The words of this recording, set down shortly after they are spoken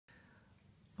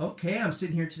Okay, I'm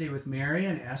sitting here today with Mary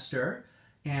and Esther.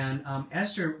 And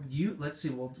Esther, let's see,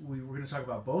 we're going to talk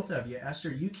about both of you.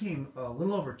 Esther, you came a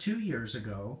little over 2 years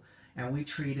ago, and we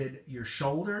treated your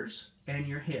shoulders and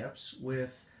your hips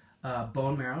with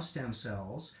bone marrow stem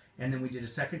cells. And then we did a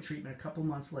second treatment a couple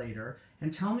months later.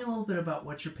 And tell me a little bit about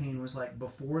what your pain was like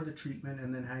before the treatment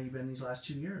and then how you've been these last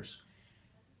 2 years.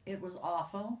 It was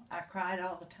awful. I cried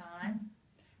all the time.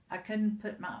 I couldn't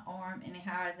put my arm any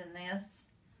higher than this.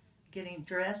 Getting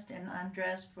dressed and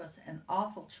undressed was an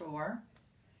awful chore.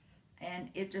 And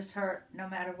it just hurt no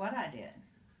matter what I did.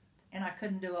 And I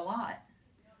couldn't do a lot.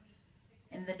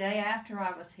 And the day after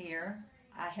I was here,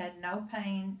 I had no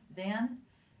pain then,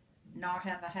 nor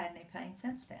have I had any pain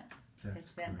since then.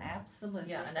 It's been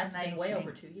absolutely and that's amazing. Been way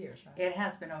over 2 years, right? It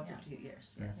has been over 2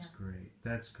 years, yes. That's great.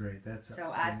 That's great. That's so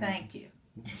I thank you.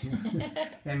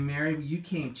 And Mary, you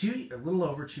came a little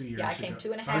over 2 years ago. Yeah, I came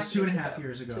 2.5 years ago. 2.5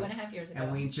 years ago. 2.5 years ago.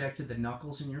 And we injected the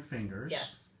knuckles in your fingers.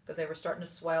 Yes, because they were starting to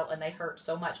swell and they hurt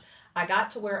so much. I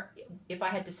got to where if I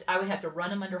had to, I would have to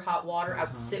run them under hot water. I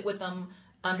would sit with them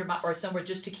under or somewhere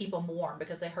just to keep them warm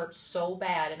because they hurt so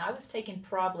bad. And I was taking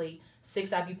probably 6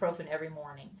 ibuprofen every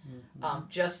morning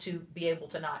just to be able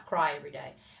to not cry every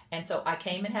day. And so I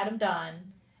came and had them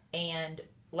done, and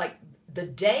like the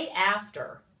day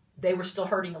after, they were still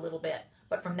hurting a little bit.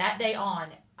 But from that day on,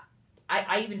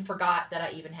 I even forgot that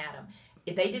I even had them.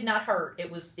 They did not hurt. It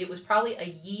was probably a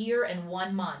year and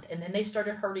 1 month, and then they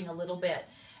started hurting a little bit.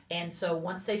 And so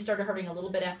once they started hurting a little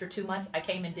bit after 2 months, I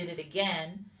came and did it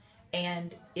again,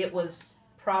 and it was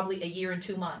probably a year and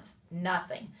 2 months,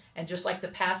 nothing. And just like the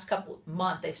past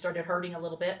month, they started hurting a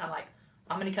little bit. I'm like,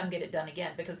 I'm going to come get it done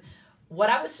again, because what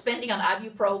I was spending on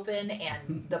ibuprofen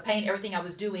and the pain, everything I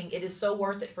was doing, it is so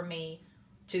worth it for me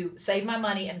to save my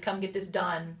money and come get this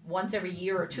done once every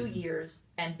year or 2 years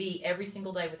and be every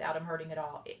single day without them hurting at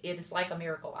all. It is like a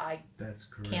miracle. That's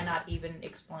great. Cannot even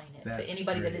explain it to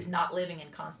anybody that is not living in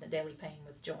constant daily pain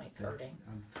with joints hurting.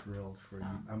 I'm thrilled for you.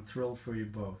 I'm thrilled for you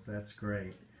both. That's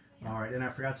great. Yeah. All right, and I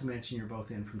forgot to mention you're both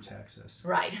in from Texas.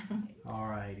 Right. All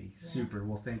righty. Super.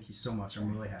 Well, thank you so much. I'm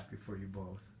really happy for you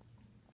both.